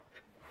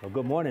Well,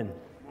 good morning.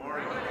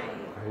 Morning.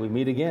 We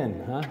meet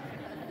again, huh?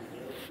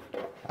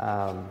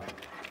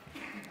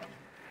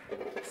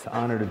 It's an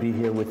honor to be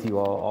here with you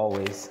all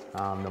always.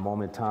 The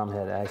moment Tom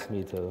had asked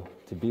me to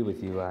be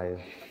with you, I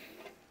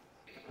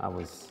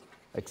was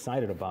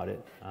excited about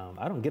it.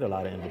 I don't get a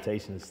lot of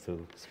invitations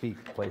to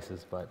speak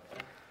places, but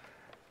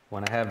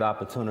when I have the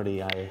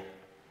opportunity, I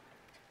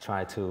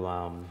try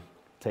to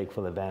take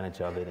full advantage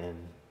of it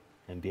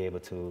and be able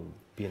to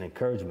be an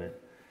encouragement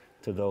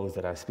to those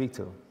that I speak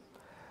to.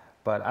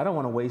 But I don't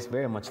want to waste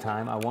very much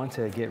time. I want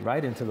to get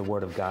right into the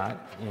Word of God.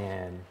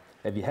 And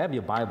if you have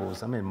your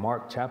Bibles, I'm in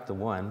Mark chapter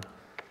 1,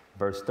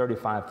 verse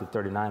 35 to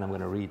 39. I'm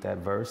going to read that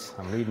verse.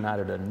 I'm reading out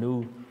of the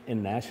New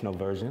International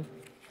Version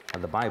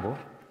of the Bible.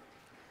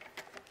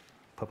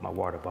 Put my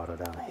water bottle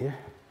down here.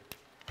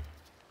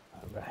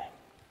 All right.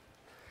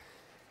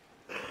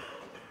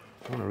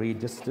 I'm going to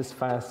read this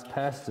fast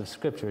passage of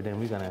Scripture,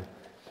 then we're going to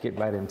get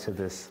right into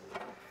this.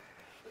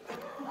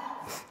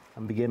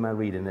 I'm beginning my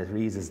reading. It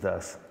reads as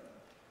thus.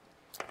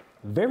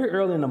 Very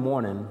early in the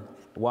morning,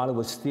 while it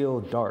was still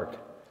dark,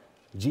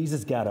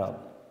 Jesus got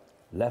up,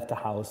 left the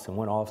house, and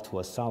went off to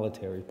a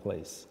solitary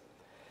place.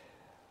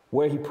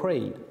 Where he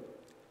prayed,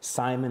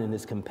 Simon and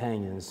his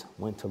companions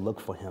went to look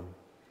for him.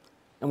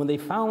 And when they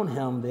found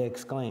him, they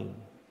exclaimed,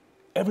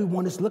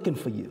 "Everyone is looking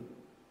for you."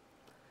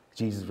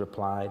 Jesus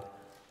replied,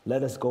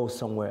 "Let us go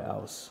somewhere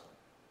else,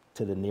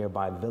 to the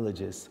nearby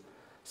villages,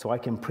 so I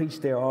can preach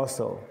there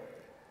also.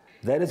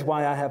 That is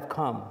why I have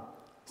come."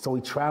 So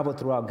he traveled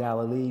throughout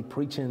Galilee,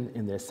 preaching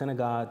in their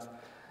synagogues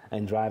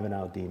and driving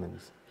out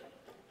demons.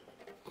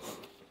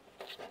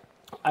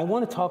 I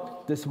want to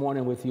talk this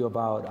morning with you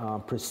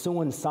about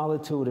pursuing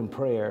solitude and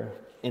prayer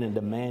in a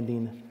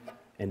demanding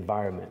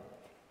environment.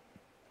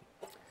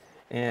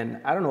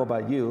 And I don't know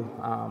about you,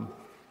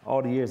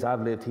 all the years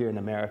I've lived here in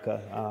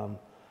America,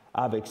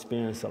 I've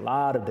experienced a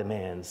lot of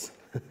demands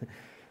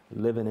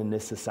living in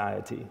this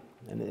society.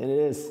 And it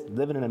is,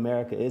 living in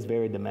America is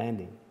very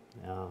demanding.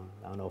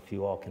 I don't know if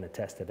you all can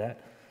attest to that,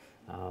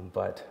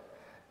 but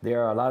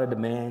there are a lot of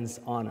demands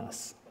on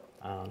us,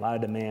 a lot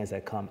of demands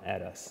that come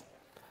at us.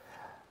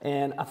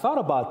 And I thought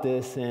about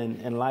this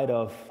in light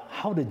of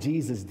how did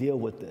Jesus deal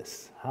with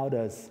this? How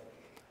does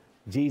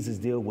Jesus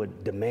deal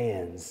with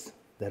demands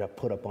that are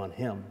put upon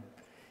him,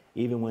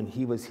 even when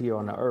he was here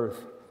on the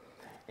earth?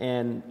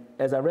 And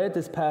as I read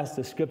this passage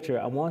of Scripture,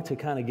 I want to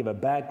kind of give a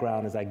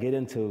background as I get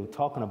into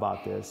talking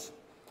about this.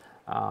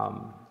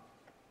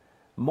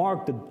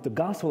 Mark, the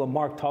Gospel of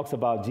Mark talks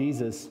about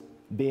Jesus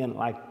being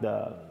like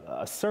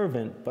a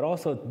servant, but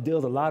also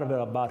deals a lot of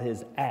it about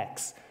his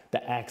acts,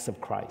 the acts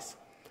of Christ,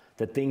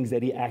 the things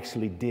that he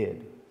actually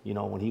did,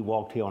 when he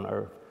walked here on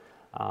earth.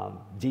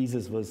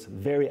 Jesus was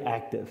very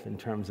active in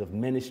terms of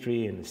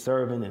ministry and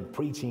serving and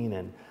preaching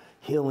and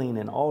healing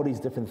and all these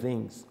different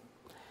things.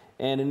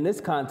 And in this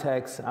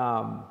context,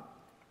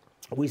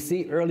 we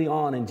see early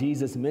on in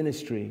Jesus'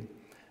 ministry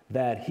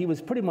that he was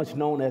pretty much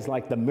known as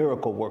like the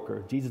miracle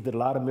worker. Jesus did a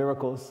lot of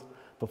miracles,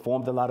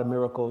 performed a lot of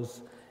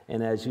miracles.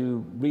 And as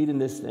you read in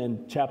this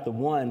in chapter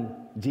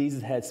 1,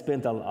 Jesus had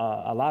spent a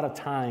lot of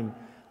time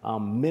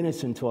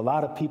ministering to a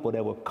lot of people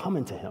that were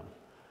coming to him.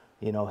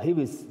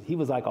 He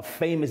was like a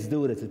famous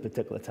dude at this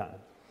particular time.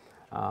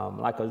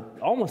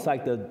 Almost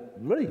like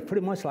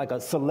pretty much like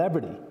a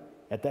celebrity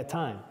at that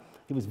time.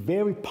 He was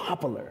very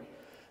popular.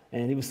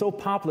 And he was so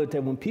popular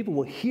that when people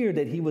would hear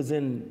that he was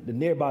in the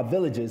nearby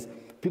villages,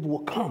 people will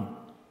come.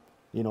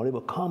 They will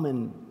come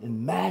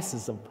in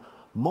masses, of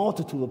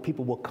multitude of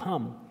people will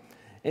come.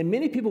 And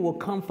many people will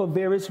come for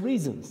various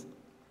reasons.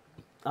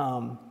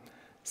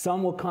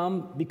 Some will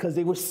come because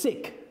they were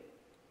sick.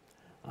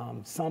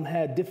 Some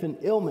had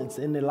different ailments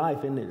in their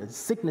life and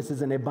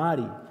sicknesses in their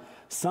body.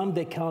 Some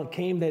that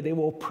came that they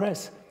were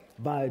oppressed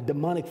by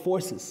demonic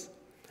forces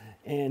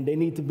and they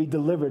need to be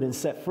delivered and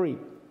set free.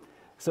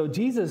 So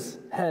Jesus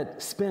had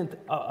spent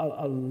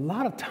a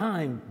lot of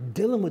time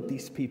dealing with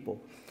these people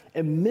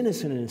and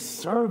ministering and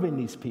serving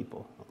these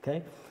people,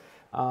 okay?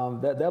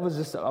 That was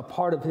just a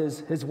part of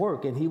his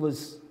work. And he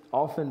was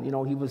often,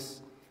 he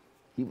was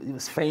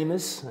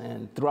famous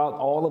and throughout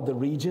all of the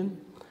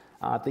region.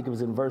 I think it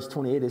was in verse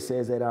 28, it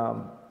says that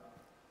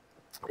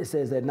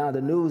now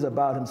the news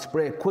about him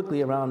spread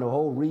quickly around the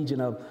whole region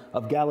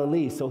of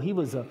Galilee. So he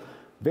was a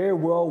very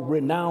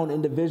well-renowned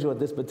individual at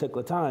this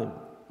particular time.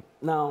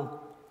 Now,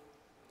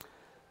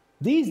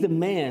 these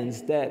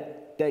demands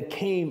that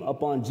came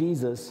upon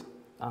Jesus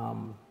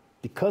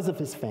because of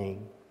his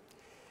fame,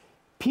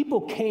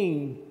 people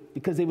came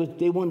because they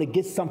wanted to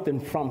get something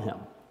from him.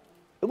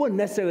 It wasn't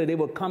necessarily they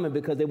were coming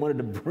because they wanted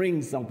to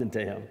bring something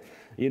to him.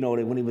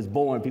 When he was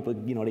born, people,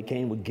 they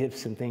came with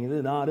gifts and things.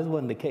 No, this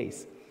wasn't the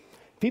case.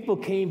 People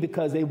came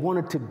because they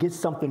wanted to get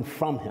something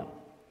from him.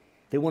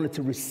 They wanted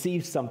to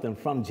receive something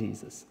from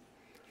Jesus.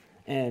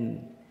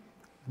 And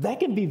that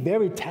can be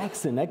very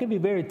taxing. That can be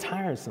very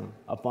tiresome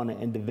upon an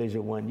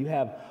individual when you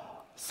have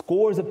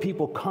scores of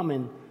people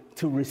coming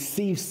to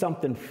receive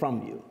something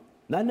from you.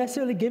 Not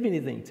necessarily give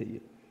anything to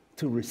you,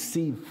 to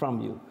receive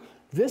from you.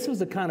 This was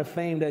the kind of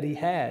fame that he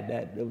had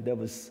that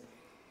was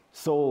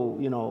so,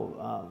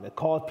 that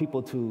caused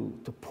people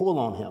to pull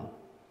on him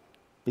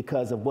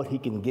because of what he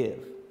can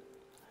give.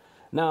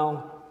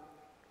 Now,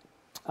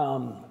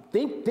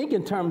 think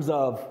in terms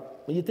of,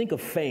 when you think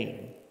of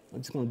fame,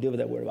 I'm just going to deal with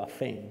that word about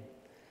fame.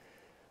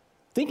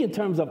 Think in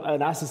terms of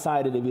in our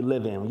society that we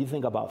live in, when you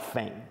think about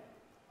fame,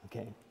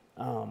 okay?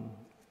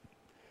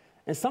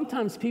 And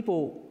sometimes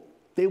people,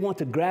 they want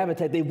to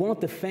gravitate, they want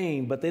the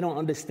fame, but they don't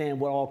understand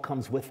what all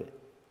comes with it.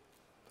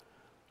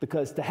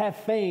 Because to have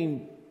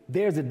fame,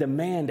 there's a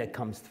demand that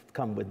comes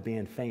with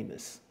being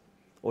famous,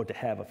 or to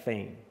have a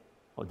fame,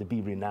 or to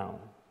be renowned.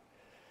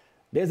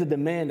 There's a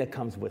demand that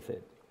comes with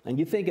it. And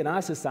you think in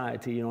our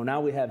society, now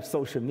we have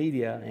social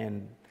media,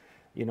 and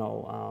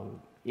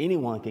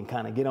anyone can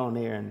kind of get on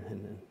there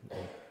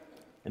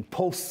and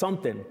post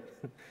something,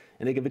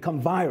 and it can become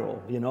viral,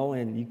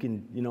 and you can,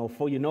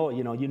 before you know it,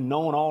 you're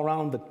known all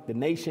around the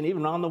nation,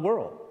 even around the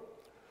world.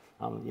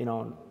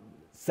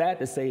 Sad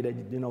to say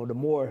that, the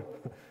more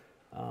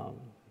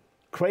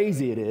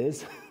crazy it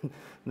is,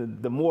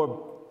 the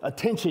more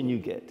attention you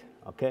get,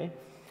 okay?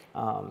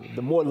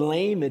 The more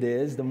lame it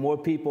is, the more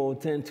people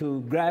tend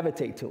to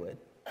gravitate to it.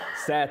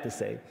 Sad to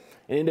say.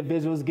 And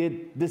individuals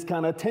get this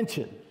kind of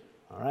attention,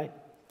 all right?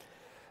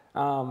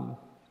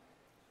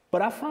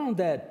 But I found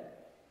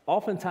that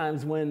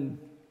oftentimes when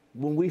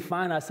we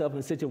find ourselves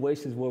in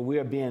situations where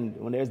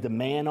when there's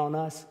demand on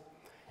us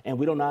and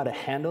we don't know how to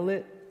handle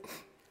it,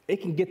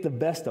 it can get the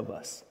best of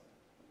us.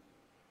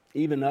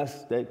 Even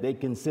us that they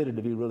consider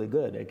to be really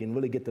good, they can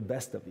really get the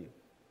best of you.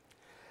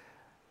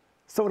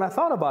 So when I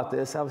thought about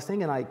this, I was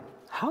thinking, like,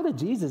 how did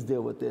Jesus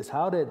deal with this?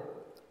 How did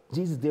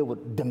Jesus deal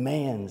with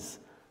demands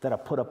that are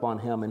put up on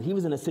him? And he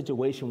was in a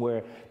situation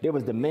where there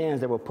was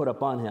demands that were put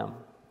up on him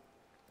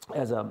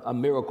as a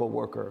miracle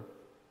worker.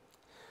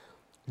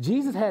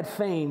 Jesus had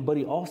fame, but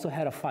he also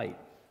had a fight.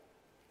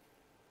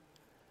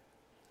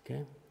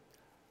 Okay?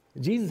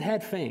 Jesus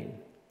had fame,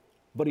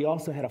 but he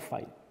also had a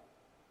fight.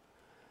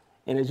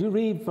 And as you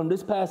read from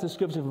this passage of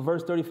scripture from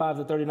verse 35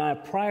 to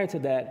 39, prior to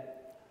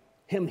that,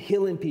 him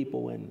healing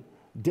people and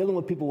dealing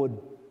with people with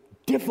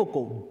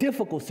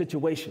difficult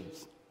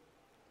situations,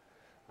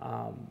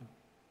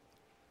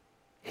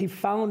 he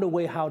found a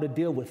way how to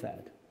deal with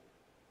that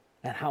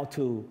and how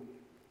to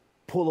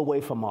pull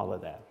away from all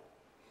of that.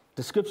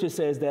 The scripture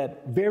says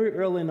that very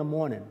early in the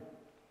morning,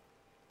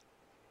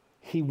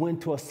 he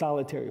went to a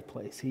solitary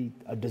place,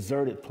 a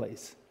deserted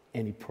place,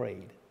 and he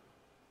prayed.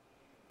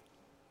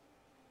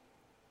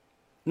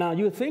 Now,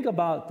 you think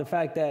about the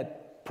fact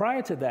that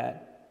prior to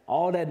that,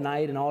 all that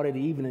night and all that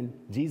evening,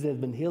 Jesus has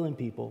been healing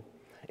people.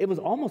 It was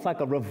almost like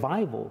a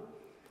revival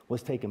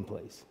was taking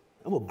place.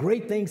 There were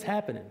great things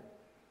happening.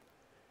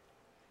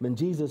 When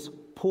Jesus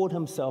pulled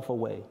himself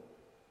away,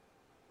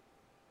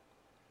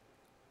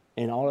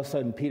 and all of a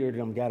sudden, Peter and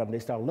them got up and they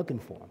started looking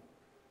for him.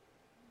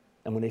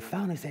 And when they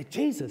found him, they said,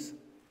 Jesus,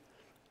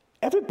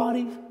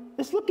 everybody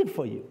is looking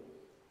for you.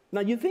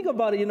 Now, you think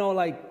about it,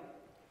 like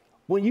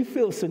when you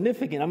feel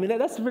significant, I mean,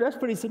 that's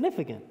pretty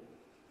significant.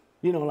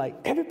 Like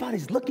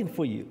everybody's looking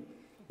for you.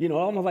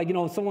 Almost like,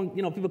 someone,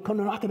 people come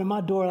knocking on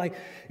my door like,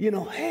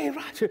 hey,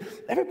 Roger,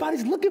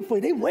 everybody's looking for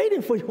you. They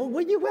waiting for you. Well,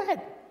 where you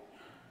at?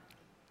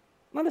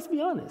 Now, let's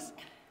be honest.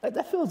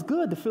 That feels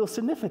good to feel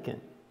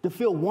significant, to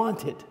feel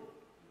wanted.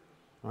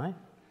 Right?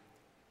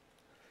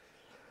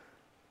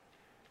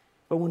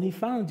 But when he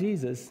found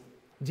Jesus,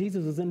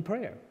 Jesus was in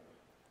prayer.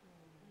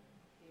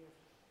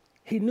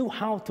 He knew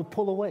how to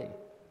pull away.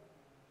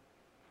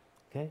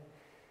 Okay?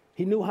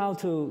 He knew how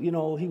to,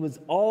 he was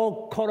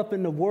all caught up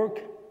in the work.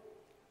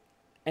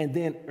 And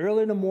then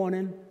early in the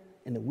morning,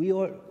 in the wee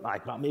hour,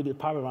 like probably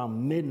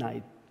around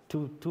midnight,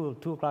 2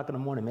 o'clock in the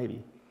morning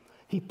maybe,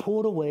 he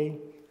pulled away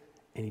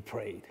and he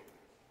prayed.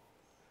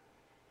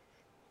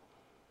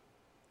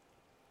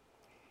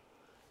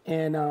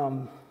 And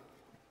a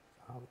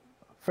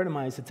friend of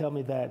mine used to tell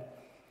me that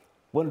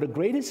one of the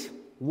greatest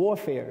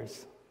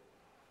warfares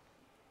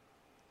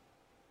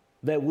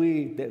that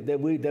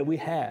we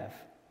have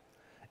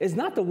is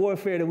not the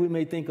warfare that we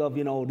may think of,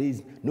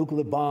 these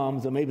nuclear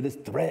bombs or maybe this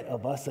threat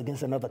of us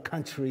against another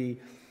country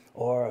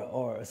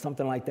or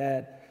something like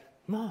that.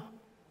 No.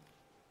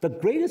 The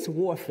greatest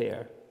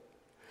warfare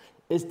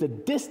is the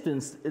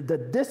distance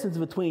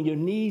between your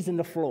knees and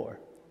the floor.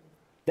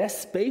 That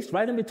space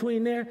right in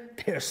between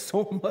there's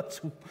so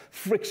much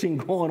friction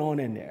going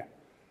on in there.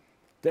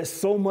 There's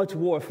so much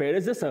warfare.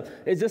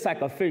 It's just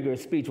like a figure of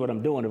speech what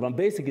I'm doing. What I'm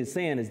basically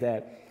saying is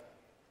that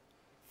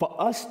for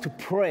us to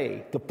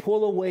pray, to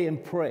pull away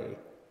and pray,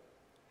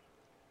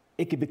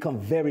 it can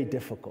become very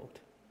difficult.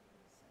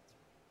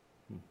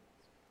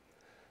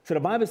 So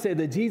the Bible said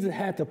that Jesus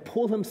had to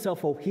pull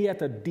himself away. He had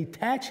to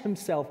detach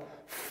himself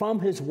from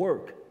his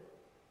work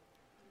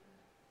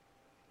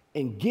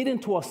and get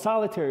into a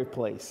solitary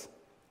place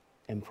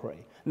and pray.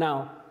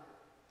 Now,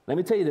 let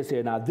me tell you this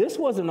here. Now, this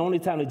wasn't the only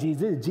time that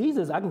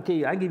Jesus, I can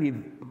give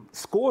you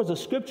scores of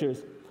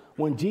scriptures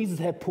when Jesus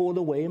had pulled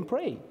away and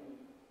prayed.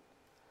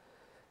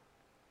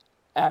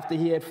 After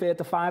he had fed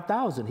the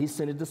 5,000, he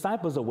sent his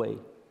disciples away,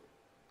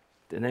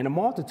 and then a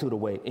multitude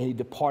away, and he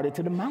departed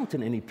to the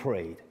mountain and he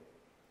prayed.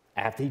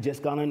 After he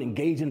just gone and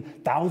engaged in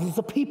thousands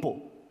of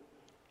people,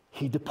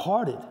 he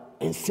departed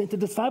and sent the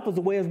disciples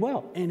away as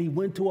well. And he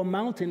went to a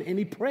mountain and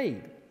he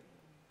prayed.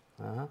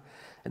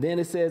 And then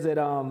it says that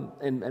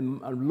in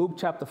Luke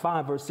chapter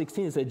 5, verse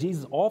 16, it said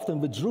Jesus often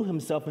withdrew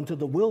himself into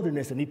the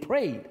wilderness and he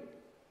prayed.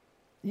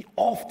 He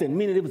often,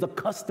 meaning it was a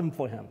custom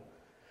for him.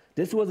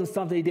 This wasn't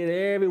something he did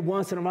every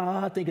once in a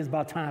while. I think it's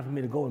about time for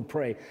me to go and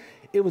pray.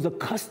 It was a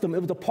custom.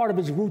 It was a part of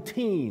his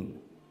routine.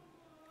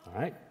 All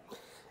right?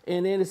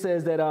 And then it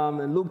says that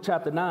in Luke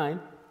chapter 9,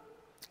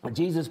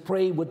 Jesus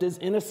prayed with this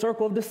inner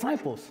circle of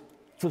disciples.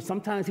 So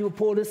sometimes he would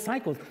pull his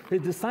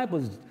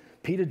disciples,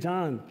 Peter,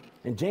 John,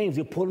 and James,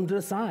 he'll pull them to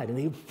the side and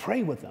he'd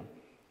pray with them.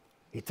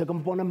 He took them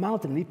up on the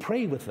mountain and he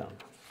prayed with them.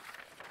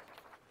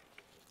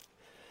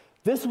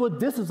 This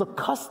is a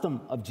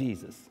custom of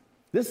Jesus.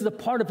 This is a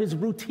part of his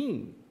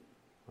routine.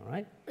 All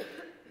right?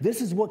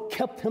 This is what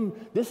kept him,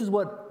 this is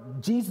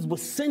what Jesus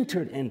was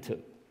centered into.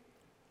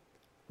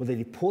 Was that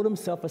he pulled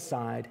himself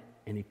aside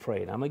and he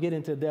prayed. I'm going to get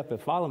into depth,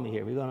 but follow me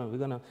here. We're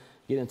gonna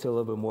get into a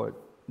little bit more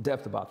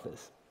depth about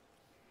this.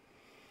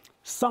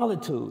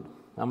 Solitude.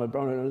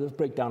 Let's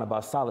break down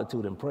about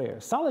solitude and prayer.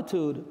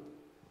 Solitude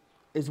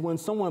is when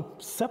someone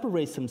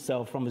separates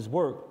himself from his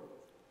work,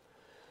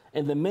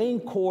 and the main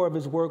core of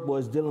his work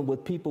was dealing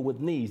with people with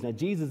needs. Now,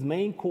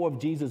 main core of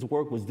Jesus'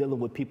 work was dealing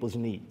with people's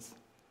needs.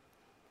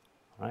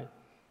 All right?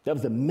 That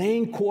was the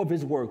main core of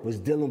his work, was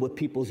dealing with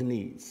people's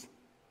needs.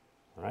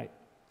 All right?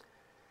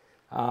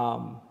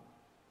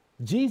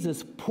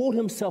 Jesus pulled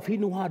himself, he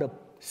knew how to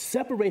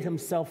separate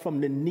himself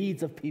from the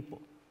needs of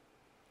people.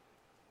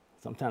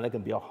 Sometimes that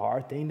can be a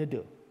hard thing to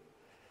do.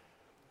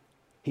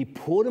 He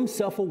pulled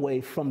himself away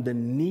from the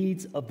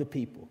needs of the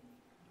people.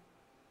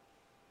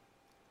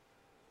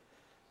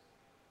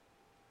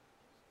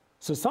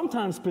 So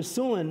sometimes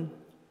pursuing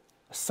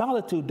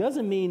solitude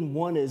doesn't mean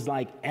one is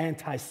like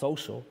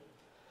antisocial.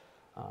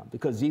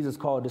 Because Jesus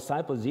called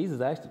disciples, Jesus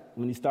actually,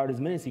 when he started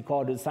his ministry, he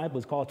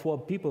called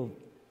 12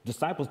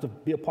 disciples to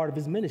be a part of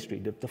his ministry,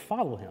 to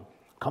follow him.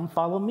 Come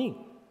follow me.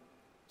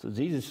 So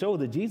Jesus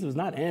showed that Jesus was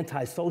not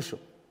antisocial.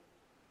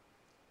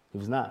 He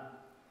was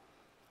not.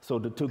 So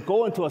to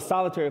go into a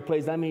solitary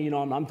place, I mean,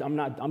 I'm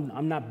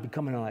not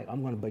becoming like,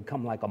 I'm going to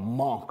become like a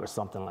monk or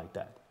something like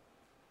that.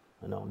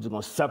 I'm just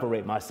going to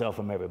separate myself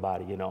from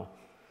everybody, And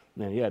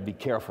you got to be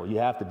careful. You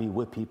have to be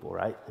with people,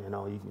 right? You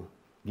can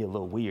get a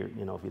little weird,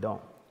 if you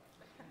don't.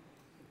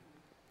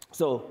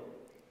 So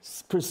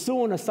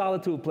pursuing a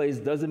solitude place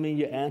doesn't mean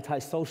you're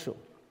antisocial,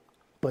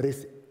 but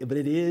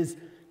it is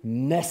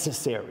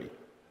necessary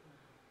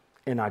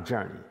in our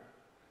journey.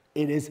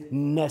 It is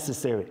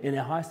necessary, and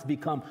it has to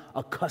become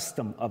a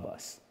custom of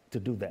us to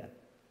do that.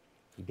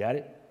 You got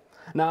it?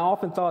 Now, I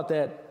often thought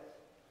that,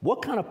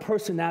 what kind of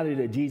personality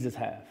did Jesus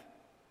have?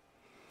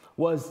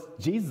 Was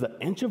Jesus an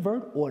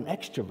introvert or an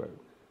extrovert?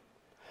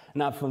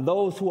 Now, for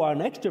those who are an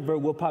extrovert,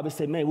 we'll probably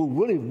say, man,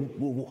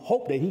 we'll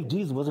hope that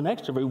Jesus was an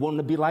extrovert. He wanted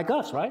to be like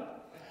us, right?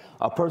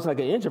 A person like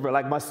an introvert,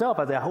 like myself,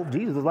 I say, I hope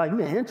Jesus was like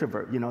me, an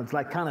introvert. It's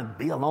like kind of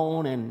be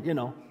alone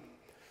and,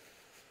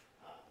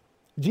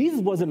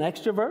 Jesus was an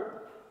extrovert.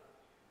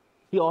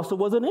 He also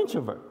was an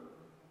introvert.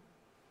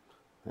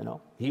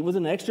 He was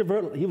an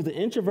extrovert. He was an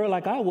introvert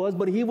like I was,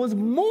 but he was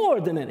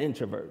more than an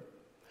introvert.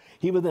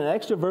 He was an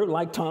extrovert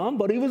like Tom,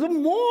 but he was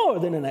more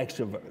than an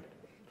extrovert.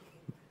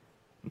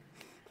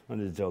 I'm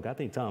just joking. I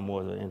think Tom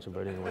more is an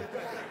introvert anyway.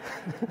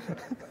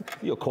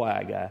 You're a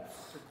quiet guy.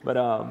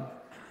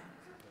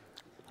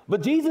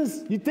 But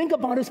Jesus, you think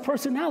about his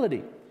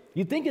personality.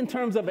 You think in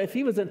terms of if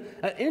he was an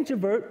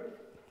introvert,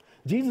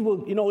 Jesus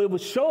will, it would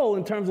show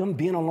in terms of him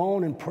being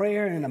alone in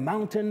prayer in a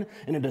mountain,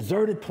 in a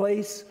deserted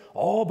place,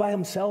 all by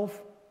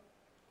himself.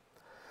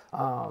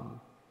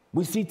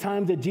 We see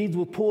times that Jesus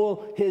would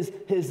pull his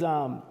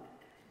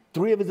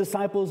 3 of his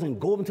disciples and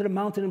go up into the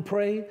mountain and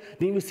pray.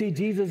 Then we see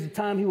Jesus, the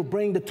time he would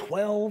bring the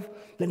 12,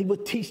 then he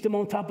would teach them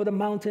on top of the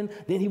mountain.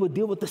 Then he would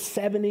deal with the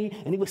 70,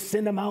 and he would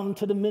send them out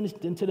into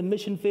the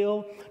mission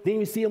field. Then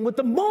we see him with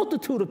the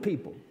multitude of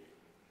people.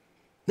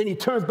 Then he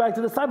turns back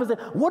to the disciples and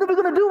says, what are we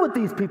going to do with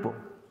these people?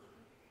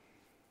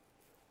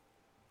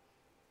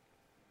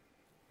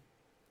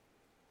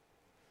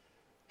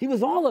 He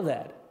was all of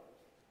that.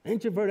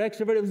 Introvert,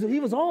 extrovert, he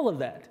was all of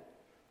that.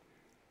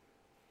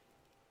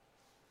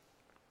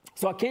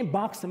 So I can't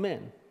box him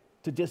in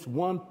to just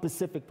one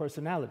specific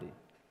personality.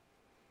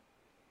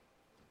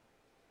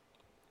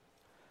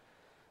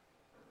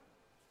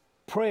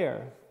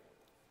 Prayer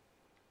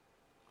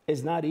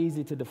is not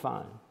easy to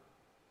define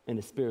in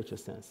the spiritual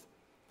sense.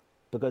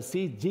 Because,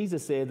 see,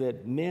 Jesus said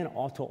that men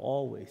ought to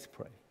always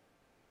pray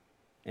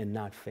and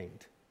not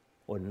faint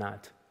or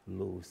not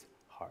lose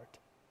heart.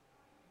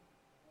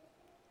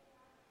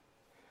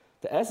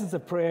 The essence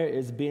of prayer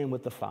is being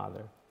with the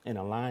Father and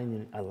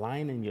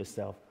aligning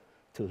yourself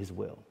to his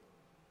will.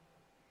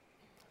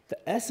 The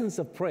essence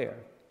of prayer,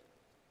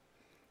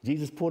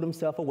 Jesus pulled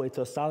himself away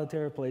to a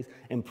solitary place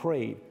and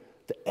prayed.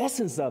 The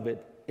essence of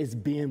it is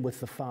being with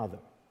the Father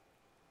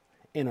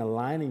and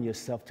aligning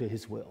yourself to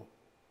his will.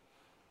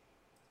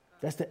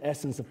 That's the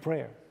essence of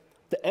prayer.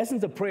 The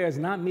essence of prayer is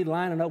not me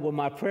lining up with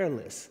my prayer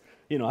list.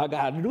 You know,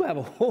 I do have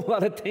a whole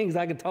lot of things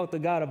I can talk to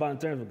God about in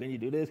terms of, can you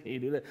do this? Can you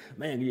do that?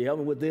 Man, can you help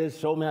me with this?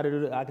 Show me how to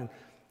do that.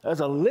 There's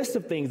a list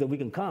of things that we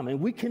can come, and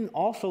we can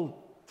also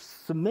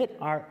submit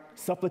our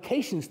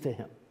supplications to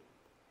him.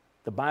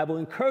 The Bible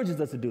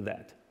encourages us to do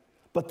that.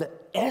 But the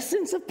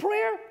essence of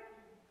prayer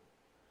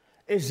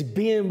is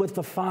being with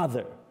the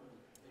Father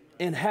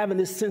and having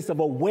this sense of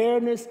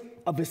awareness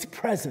of his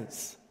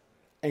presence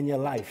in your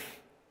life.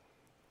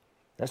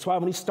 That's why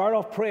when he started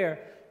off prayer,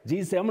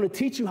 Jesus said, I'm going to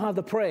teach you how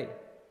to pray.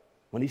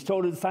 When he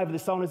told his disciples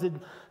this song,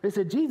 they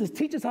said, Jesus,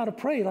 teach us how to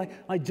pray,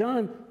 like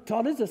John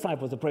taught his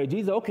disciples to pray.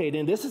 Jesus, okay,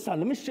 then this is how,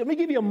 let me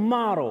give you a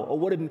model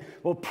of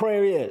what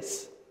prayer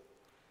is.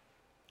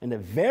 And the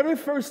very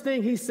first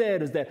thing he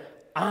said is that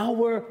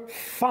our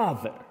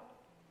Father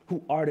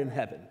who art in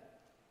heaven.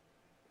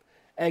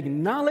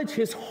 Acknowledge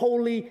his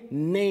holy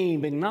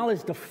name,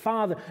 acknowledge the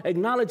Father,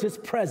 acknowledge his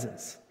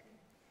presence.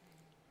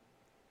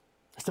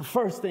 That's the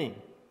first thing.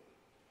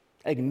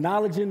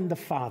 Acknowledging the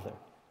Father.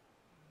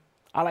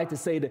 I like to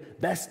say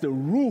that that's the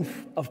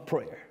roof of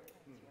prayer.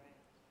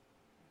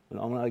 You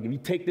know, I'm like, if you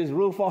take this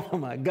roof off, oh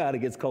my God, it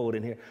gets cold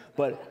in here.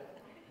 But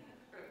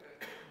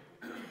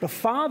the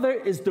Father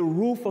is the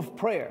roof of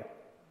prayer.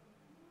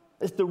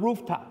 It's the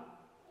rooftop.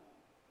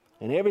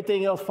 And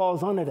everything else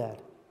falls under that.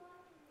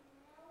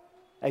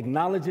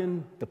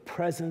 Acknowledging the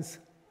presence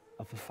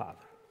of the Father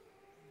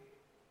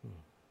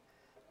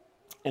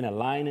and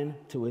aligning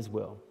to his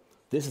will.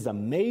 This is a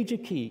major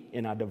key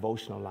in our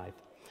devotional life.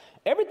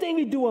 Everything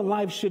we do in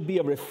life should be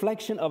a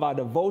reflection of our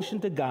devotion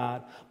to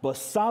God, but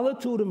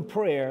solitude and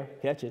prayer,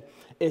 catch it,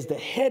 is the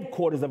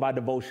headquarters of our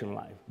devotional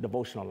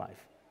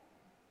life.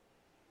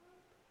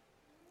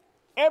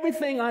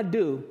 Everything I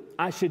do,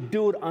 I should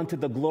do it unto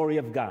the glory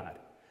of God.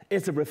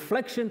 It's a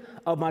reflection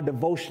of my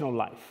devotional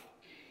life.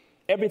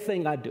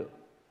 Everything I do,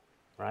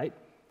 right?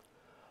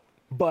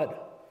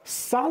 But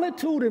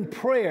solitude and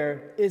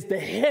prayer is the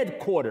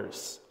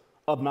headquarters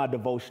of my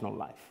devotional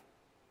life.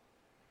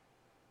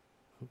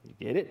 You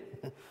get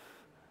it?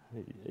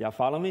 Y'all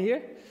follow me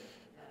here?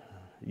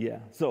 Yeah.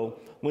 So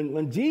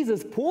when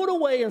Jesus pulled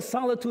away in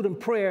solitude and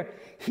prayer,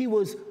 he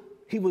was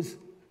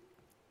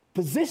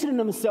positioning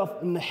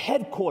himself in the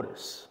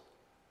headquarters,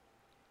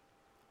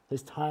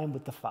 his time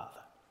with the Father,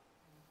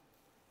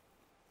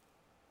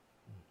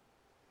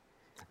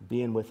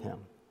 being with him.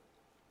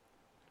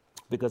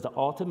 Because the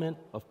ultimate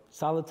of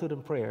solitude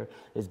and prayer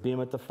is being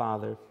with the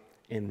Father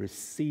and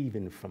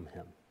receiving from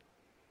him.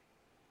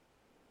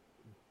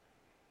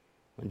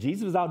 When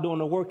Jesus was out doing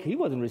the work, he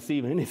wasn't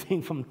receiving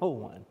anything from no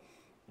one.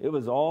 It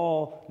was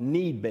all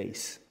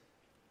need-based,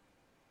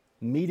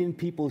 meeting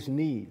people's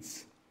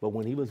needs. But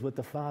when he was with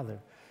the Father,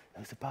 it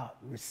was about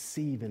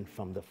receiving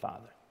from the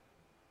Father.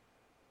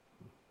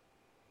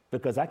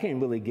 Because I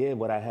can't really give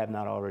what I have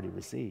not already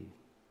received.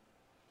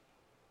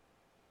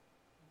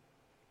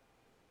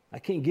 I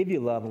can't give you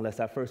love unless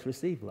I first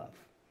receive love.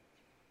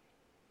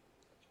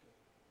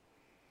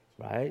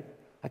 Right?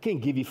 I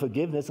can't give you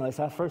forgiveness unless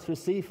I first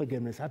receive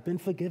forgiveness. I've been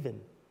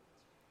forgiven.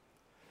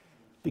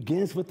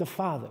 Begins with the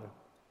Father.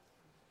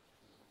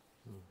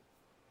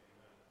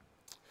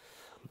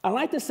 I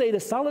like to say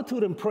that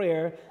solitude and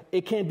prayer,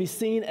 it can be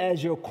seen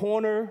as your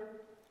corner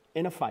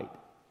in a fight.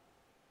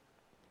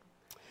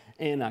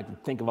 And I can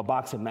think of a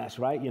boxing match,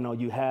 right? You know,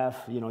 you have,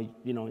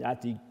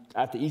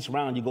 after each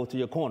round, you go to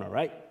your corner,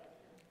 right?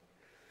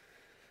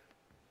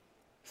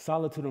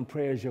 Solitude and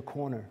prayer is your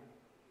corner.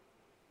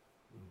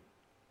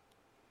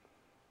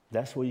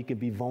 That's where you can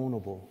be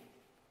vulnerable.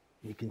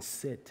 You can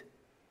sit.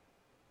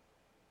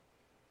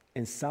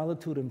 In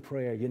solitude and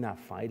prayer, you're not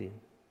fighting.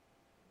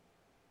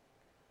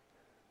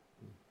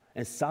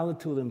 In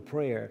solitude and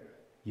prayer,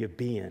 you're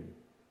being.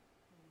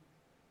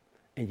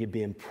 And you're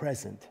being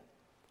present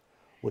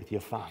with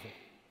your Father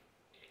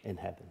in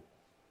heaven.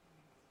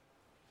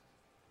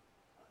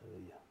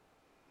 Hallelujah.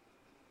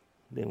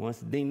 Then once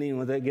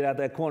they get out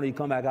that corner, you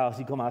come back out,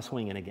 you come out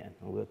swinging again.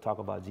 And we'll talk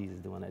about Jesus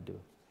doing that too.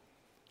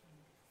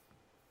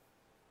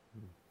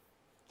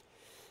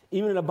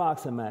 Even in a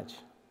boxing match,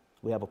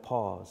 we have a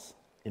pause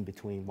in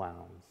between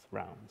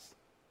rounds.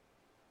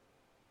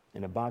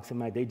 In a boxing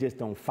match, they just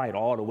don't fight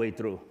all the way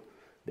through.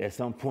 At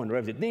some point, the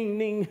ref says, ding,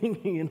 ding, ding,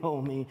 you know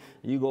what I mean?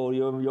 You go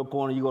to your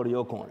corner, you go to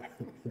your corner.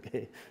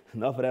 Okay,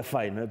 enough of that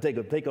fighting. Now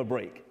take a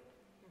break.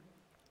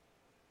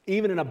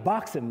 Even in a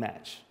boxing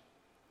match,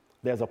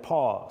 there's a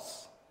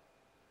pause.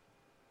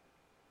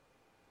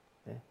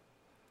 Okay?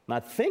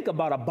 Now think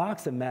about a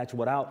boxing match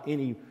without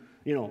any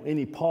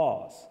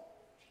pause.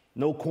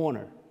 No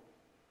corner.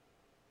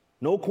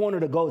 No corner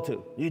to go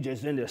to. You're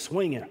just in there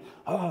swinging.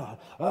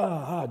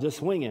 Just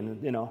swinging,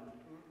 you know.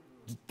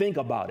 Just think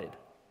about it.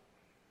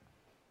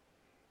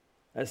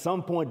 At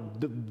some point,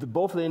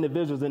 both of the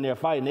individuals in there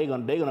fighting,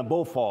 they're gonna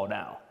both fall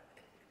down.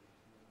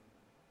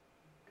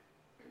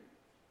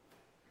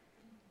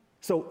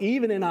 So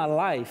even in our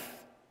life,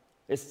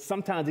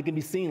 sometimes it can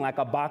be seen like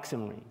a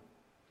boxing ring.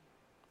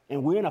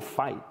 And we're in a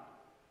fight.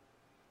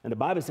 And the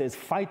Bible says,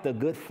 fight the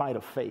good fight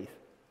of faith.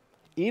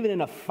 Even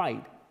in a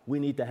fight, we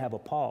need to have a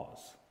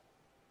pause.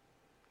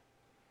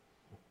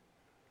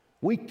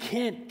 We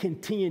can't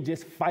continue to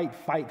just fight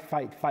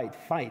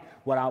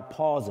without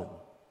pausing.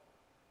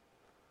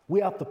 We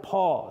have to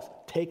pause,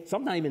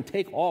 sometimes even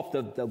take off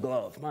the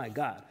gloves, my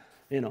God,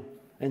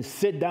 and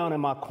sit down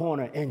in my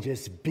corner and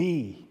just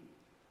be.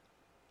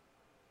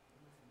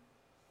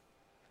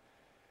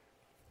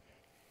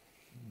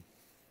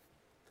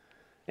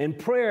 In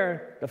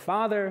prayer, the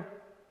Father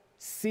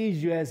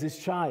sees you as his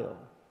child.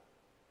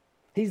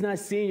 He's not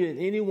seeing you as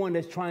anyone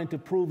that's trying to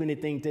prove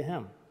anything to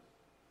him.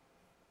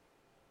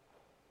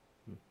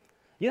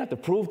 You don't have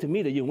to prove to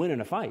me that you're winning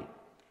a fight.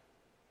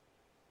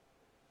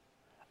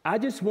 I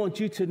just want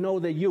you to know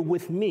that you're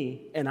with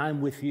me and I'm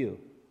with you.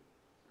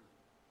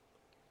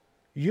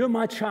 You're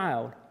my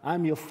child,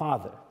 I'm your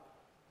father.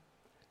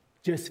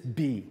 Just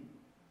be.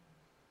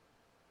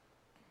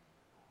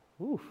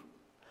 Oof.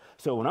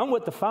 So when I'm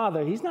with the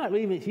Father, he's not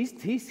even,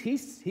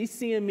 he's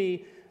seeing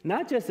me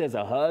not just as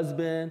a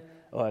husband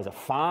or as a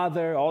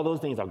father, all those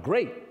things are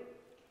great,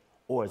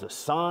 or as a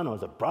son or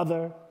as a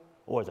brother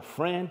or as a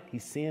friend.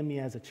 He's seeing me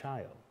as a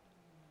child.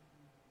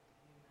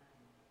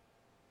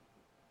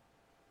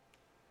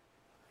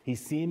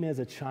 He's seeing me as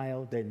a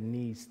child that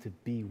needs to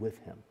be with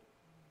him.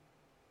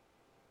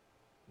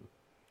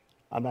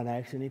 I'm not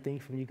asking anything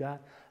from you, God.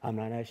 I'm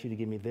not asking you to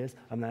give me this.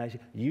 I'm not asking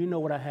you. You know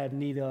what I have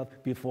need of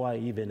before I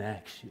even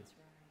ask you.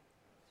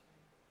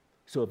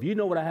 So if you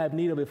know what I have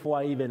need of before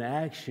I even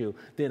ask you,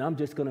 then I'm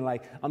just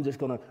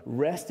gonna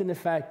rest in the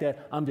fact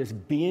that I'm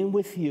just being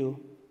with you,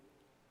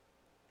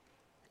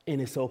 and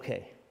it's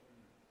okay.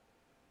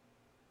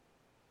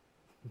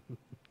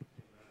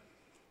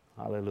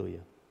 Hallelujah.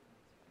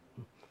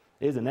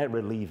 Isn't that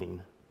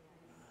relieving?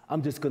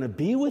 I'm just gonna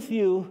be with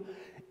you,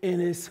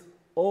 and it's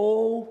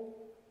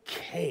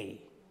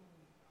okay.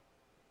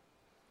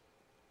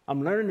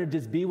 I'm learning to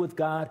just be with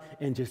God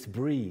and just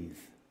breathe.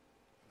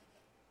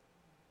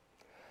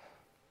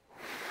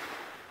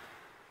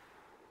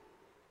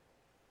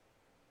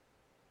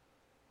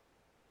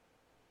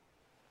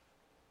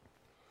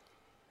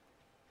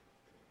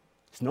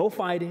 It's no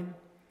fighting.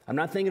 I'm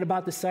not thinking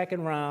about the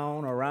second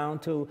round or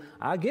round two.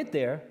 I'll get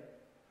there,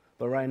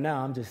 but right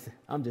now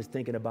I'm just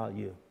thinking about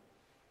you.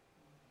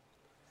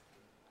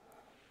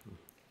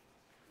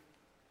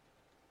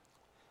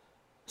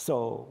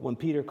 So when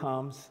Peter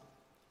comes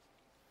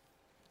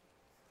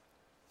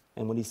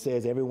and when he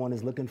says everyone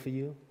is looking for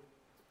you,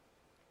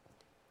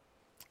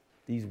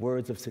 these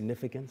words of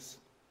significance,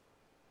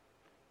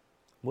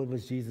 what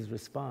was Jesus'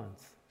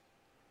 response?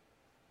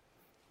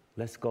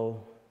 Let's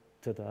go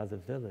to the other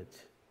village.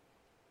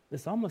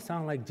 This almost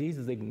sounds like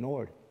Jesus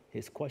ignored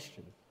his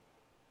question.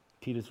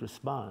 Peter's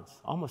response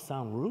almost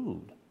sounds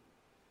rude.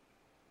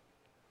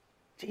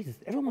 Jesus,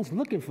 everyone's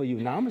looking for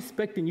you. Now I'm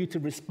expecting you to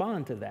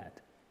respond to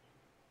that.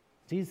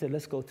 Jesus said,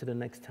 let's go to the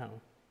next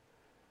town.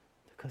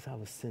 Because I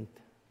was sent.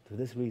 For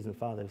this reason,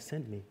 Father has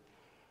sent me.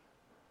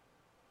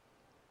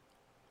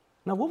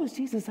 Now, what was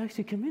Jesus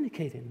actually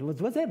communicating?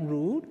 Was that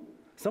rude?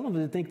 Some of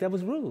us think that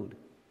was rude.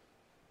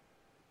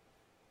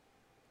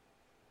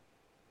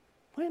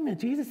 Wait a minute,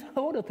 Jesus,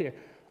 hold up here.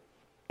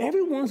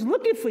 Everyone's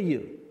looking for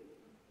you.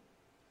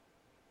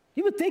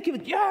 You would think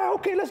yeah,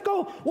 okay, let's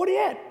go. Where are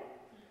you at?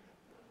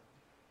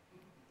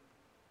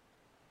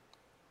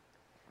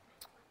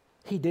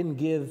 He didn't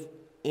give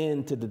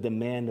in to the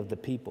demand of the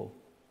people.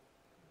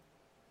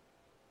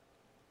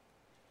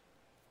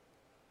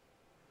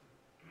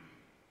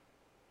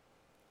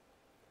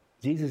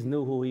 Jesus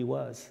knew who he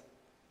was,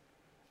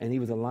 and he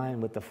was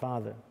aligned with the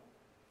Father.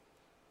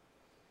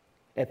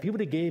 If he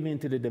would have gave in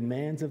to the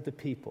demands of the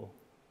people,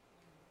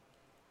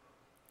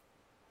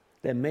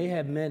 that may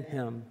have meant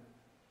him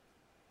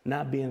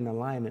not being in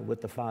alignment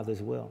with the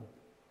Father's will.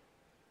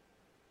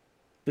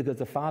 Because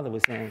the Father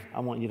was saying, I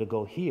want you to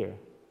go here.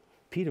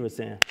 Peter was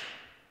saying,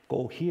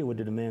 go here with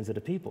the demands of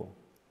the people.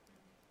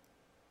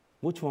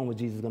 Which one was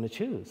Jesus going to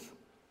choose?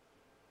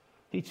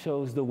 He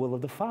chose the will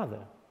of the Father.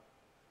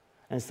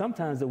 And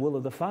sometimes the will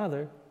of the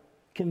Father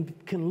can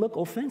look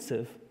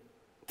offensive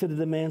to the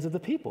demands of the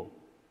people.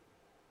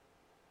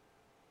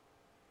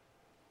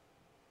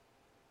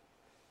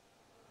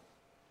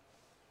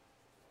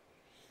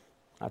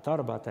 I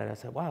thought about that. I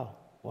said, wow,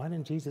 why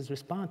didn't Jesus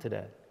respond to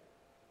that?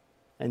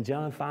 In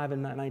John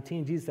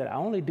 5:19, Jesus said, I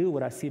only do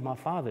what I see my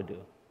Father do.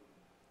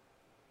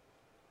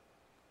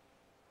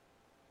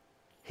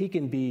 He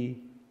can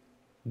be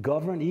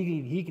governed,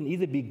 he can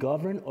either be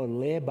governed or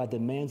led by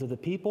demands of the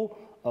people,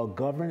 or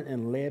governed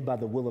and led by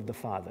the will of the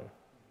Father.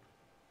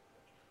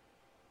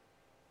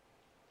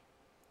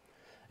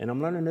 And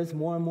I'm learning this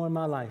more and more in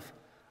my life.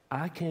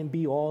 I can't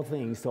be all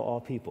things to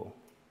all people.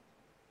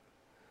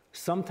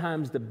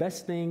 Sometimes the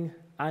best thing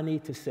I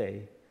need to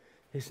say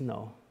is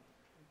no.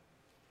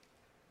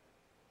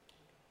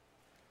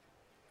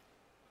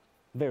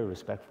 Very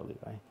respectfully,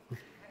 right?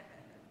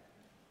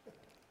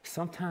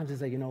 Sometimes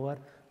it's like, you know what?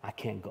 I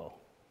can't go.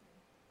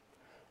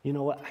 You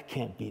know what? I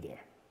can't be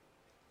there.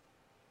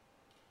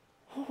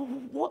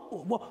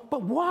 What?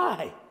 But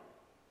why?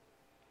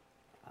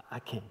 I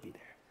can't be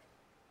there.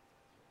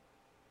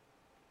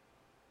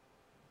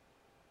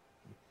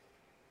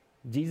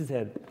 Jesus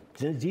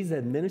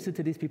had ministered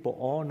to these people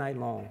all night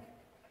long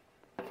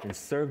and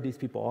served these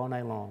people all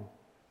night long,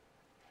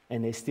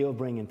 and they're still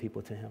bringing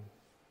people to him.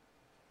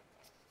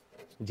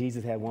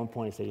 Jesus had one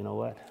point and said, you know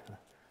what?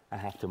 I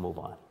have to move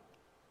on.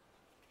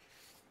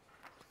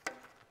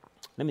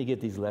 Let me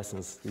get these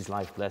lessons, these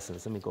life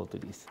lessons. Let me go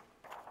through these.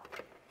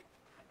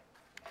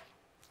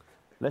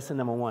 Lesson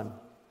number one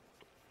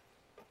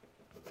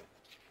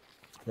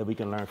that we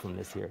can learn from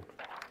this here,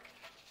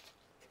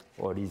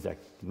 or these are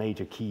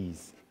major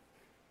keys.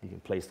 You can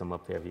place them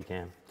up there if you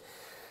can.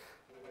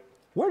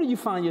 Where do you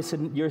find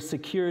your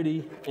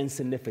security and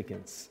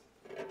significance?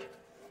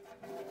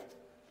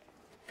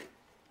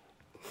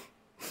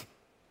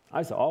 I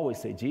used to always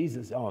say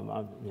Jesus,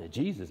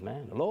 Jesus,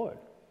 man, the Lord.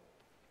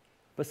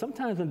 But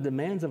sometimes when the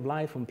demands of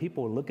life, when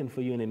people are looking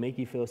for you and they make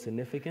you feel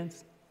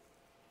significance,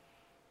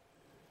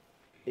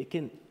 we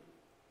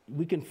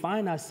can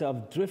find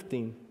ourselves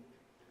drifting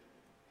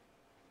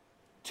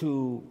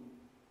to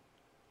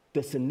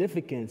the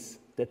significance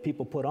that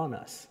people put on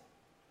us.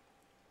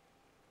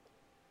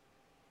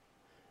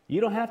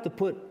 You don't have to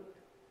put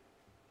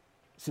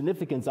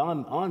significance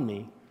on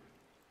me,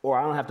 or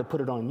I don't have to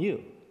put it on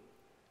you.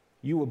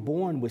 You were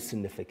born with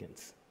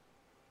significance.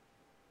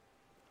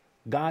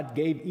 God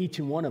gave each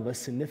and one of us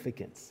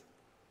significance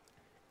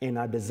in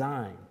our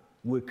design.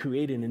 We're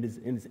created in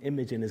his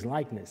image and his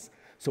likeness.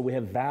 So we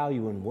have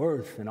value and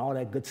worth and all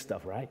that good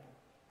stuff, right?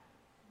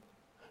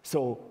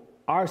 So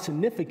our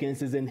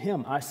significance is in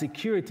him. Our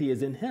security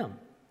is in him.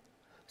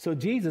 So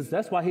Jesus,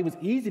 that's why it was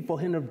easy for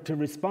him to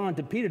respond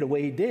to Peter the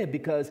way he did,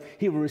 because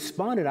he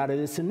responded out of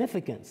his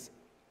significance.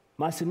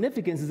 My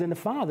significance is in the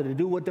Father, to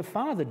do what the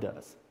Father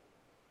does.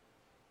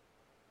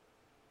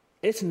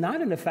 It's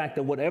not in the fact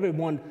that what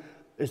everyone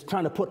is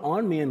trying to put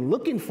on me and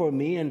looking for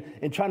me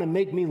and trying to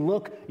make me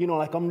look,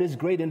 like I'm this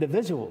great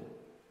individual.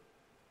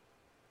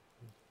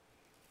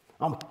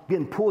 I'm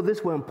getting pulled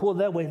this way and pulled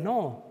that way.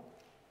 No.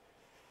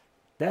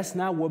 That's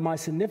not where my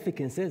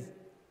significance is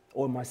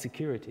or my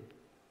security.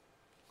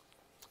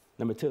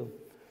 Number two,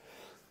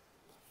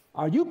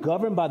 are you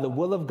governed by the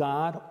will of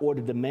God or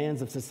the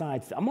demands of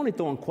society? I'm only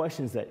throwing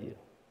questions at you.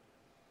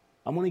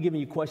 I'm only giving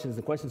you questions,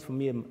 and questions for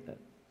me and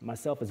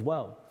myself as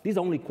well. These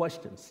are only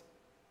questions.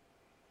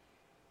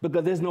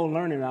 Because there's no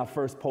learning in our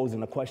first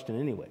posing a question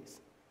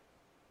anyways.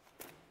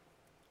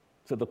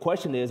 So the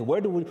question is,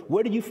 where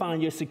do you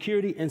find your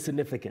security and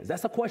significance?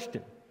 That's a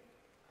question.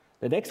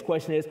 The next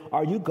question is,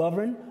 are you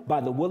governed by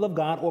the will of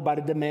God or by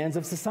the demands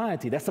of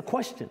society? That's a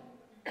question.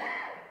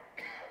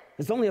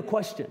 It's only a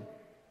question.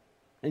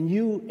 And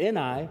you and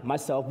I,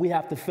 myself, we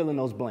have to fill in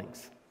those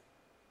blanks.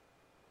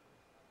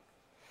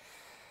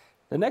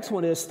 The next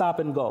one is stop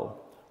and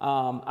go.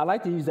 I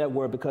like to use that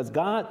word because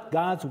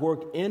God's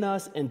work in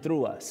us and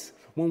through us.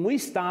 When we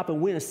stop and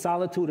we're in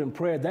solitude and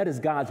prayer, that is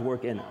God's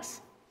work in us.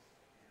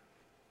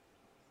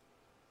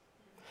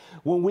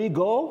 When we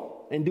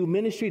go and do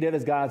ministry, that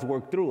is God's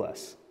work through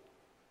us.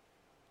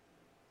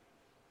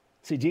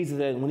 See, Jesus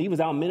said when he was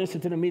out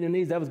ministering to the meeting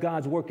needs, that was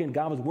God's working.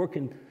 God was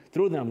working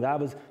through them.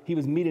 He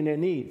was meeting their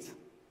needs.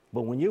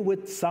 But when you're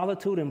with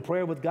solitude and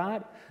prayer with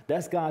God,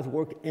 that's God's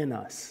work in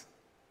us.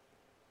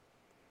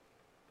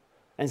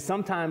 And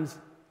sometimes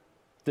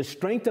the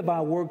strength of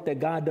our work that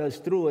God does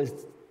through us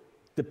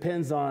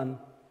depends on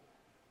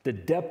the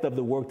depth of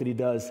the work that he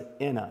does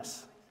in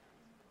us.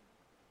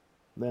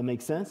 That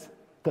makes sense?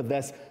 Because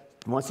that's,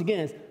 once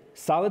again,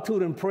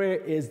 solitude and prayer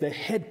is the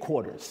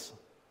headquarters.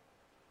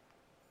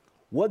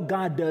 What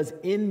God does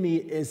in me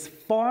is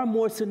far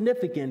more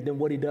significant than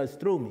what he does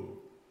through me.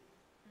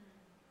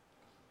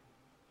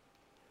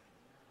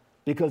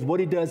 Because what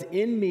he does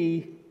in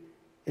me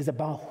is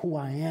about who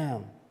I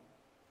am,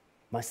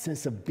 my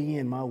sense of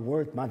being, my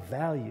worth, my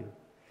value.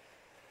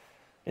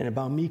 And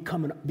about me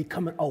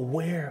becoming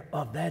aware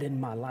of that in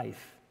my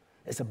life.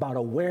 It's about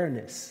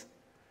awareness,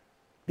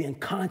 being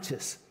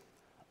conscious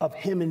of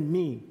him and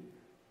me,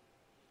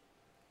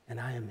 and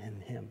I am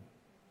in him.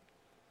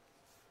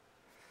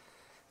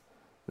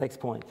 Next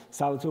point,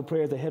 solitude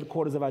prayer is the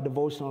headquarters of our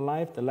devotional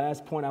life. The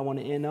last point I want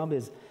to end on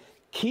is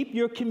keep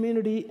your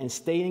community and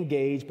stay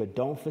engaged, but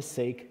don't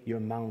forsake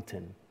your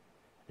mountain.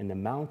 And the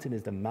mountain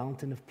is the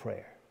mountain of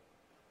prayer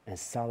and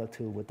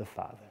solitude with the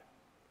Father.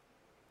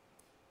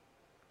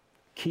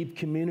 Keep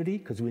community,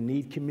 because we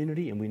need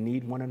community and we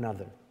need one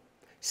another.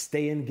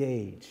 Stay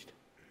engaged,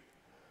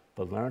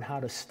 but learn how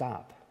to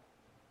stop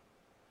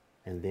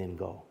and then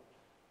go.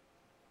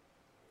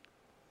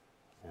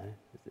 Right?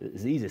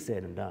 It's easier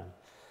said than done.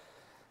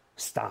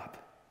 Stop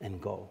and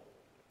go.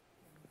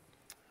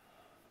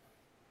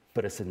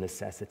 But it's a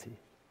necessity,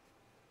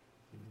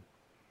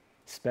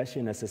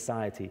 especially in a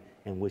society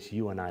in which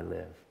you and I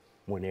live,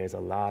 when there's a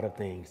lot of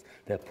things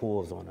that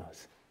pulls on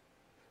us,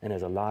 and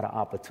there's a lot of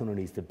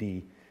opportunities to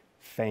be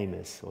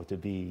famous or to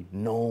be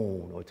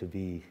known or to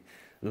be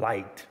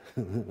liked,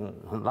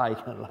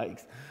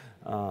 likes,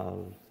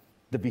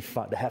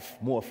 to have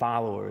more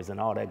followers and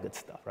all that good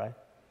stuff, right?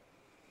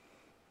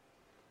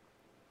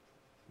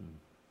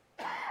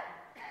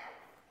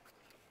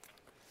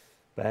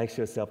 But ask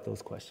yourself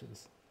those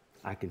questions.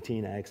 I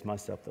continue to ask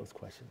myself those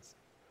questions.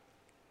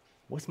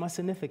 What's my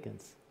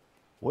significance?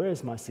 Where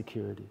is my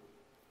security?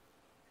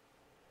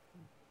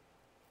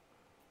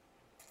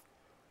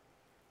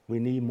 We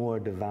need more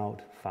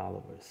devout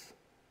followers.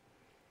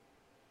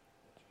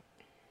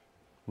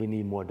 We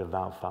need more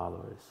devout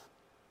followers.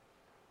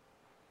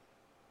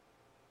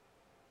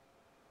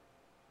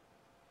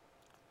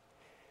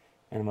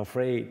 And I'm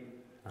afraid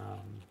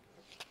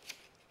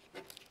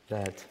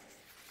that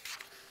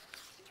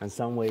in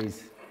some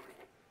ways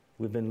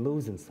we've been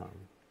losing some.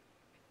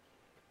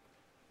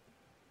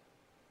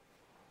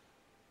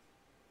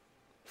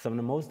 Some of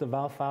the most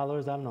devout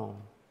followers I've known,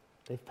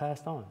 they've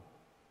passed on.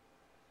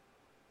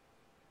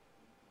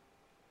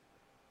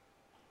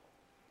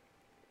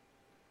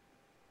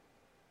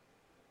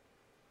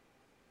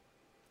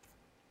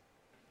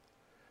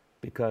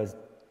 Because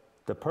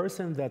the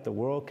person that the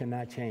world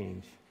cannot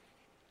change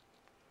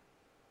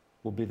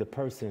will be the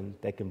person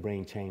that can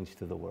bring change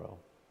to the world.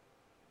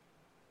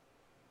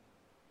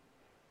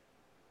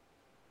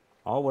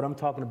 All what I'm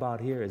talking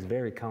about here is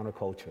very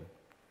counterculture,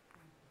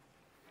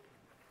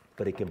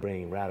 but it can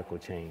bring radical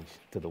change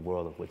to the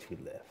world in which we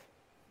live.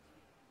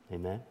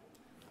 Amen?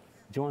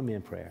 Join me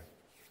in prayer.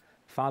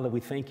 Father, we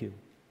thank you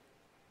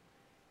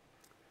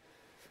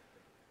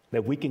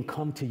that we can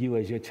come to you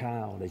as your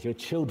child, as your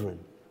children.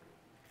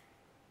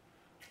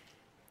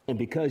 And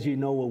because you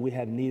know what we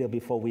have need of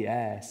before we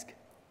ask,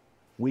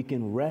 we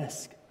can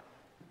rest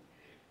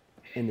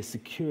in the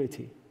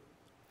security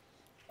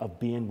of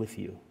being with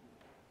you.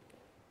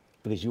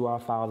 Because you are our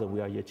Father,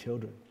 we are your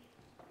children.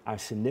 Our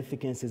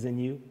significance is in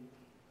you.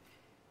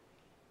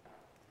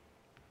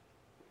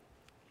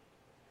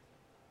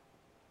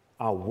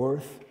 Our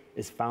worth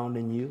is found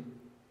in you.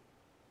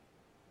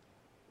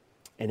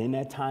 And in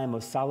that time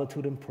of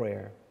solitude and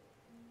prayer,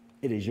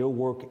 it is your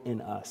work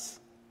in us.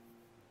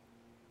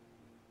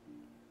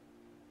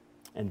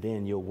 And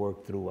then your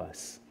work through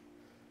us.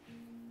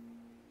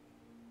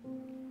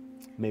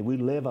 May we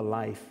live a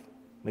life,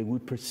 may we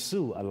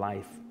pursue a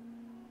life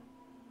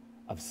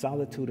of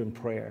solitude and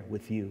prayer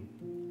with you.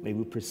 May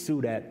we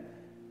pursue that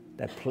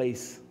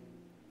place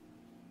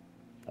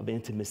of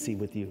intimacy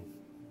with you,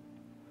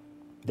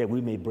 that we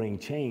may bring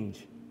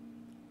change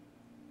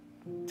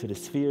to the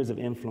spheres of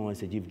influence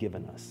that you've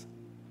given us.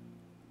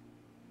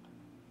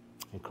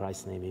 In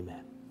Christ's name,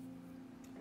 amen.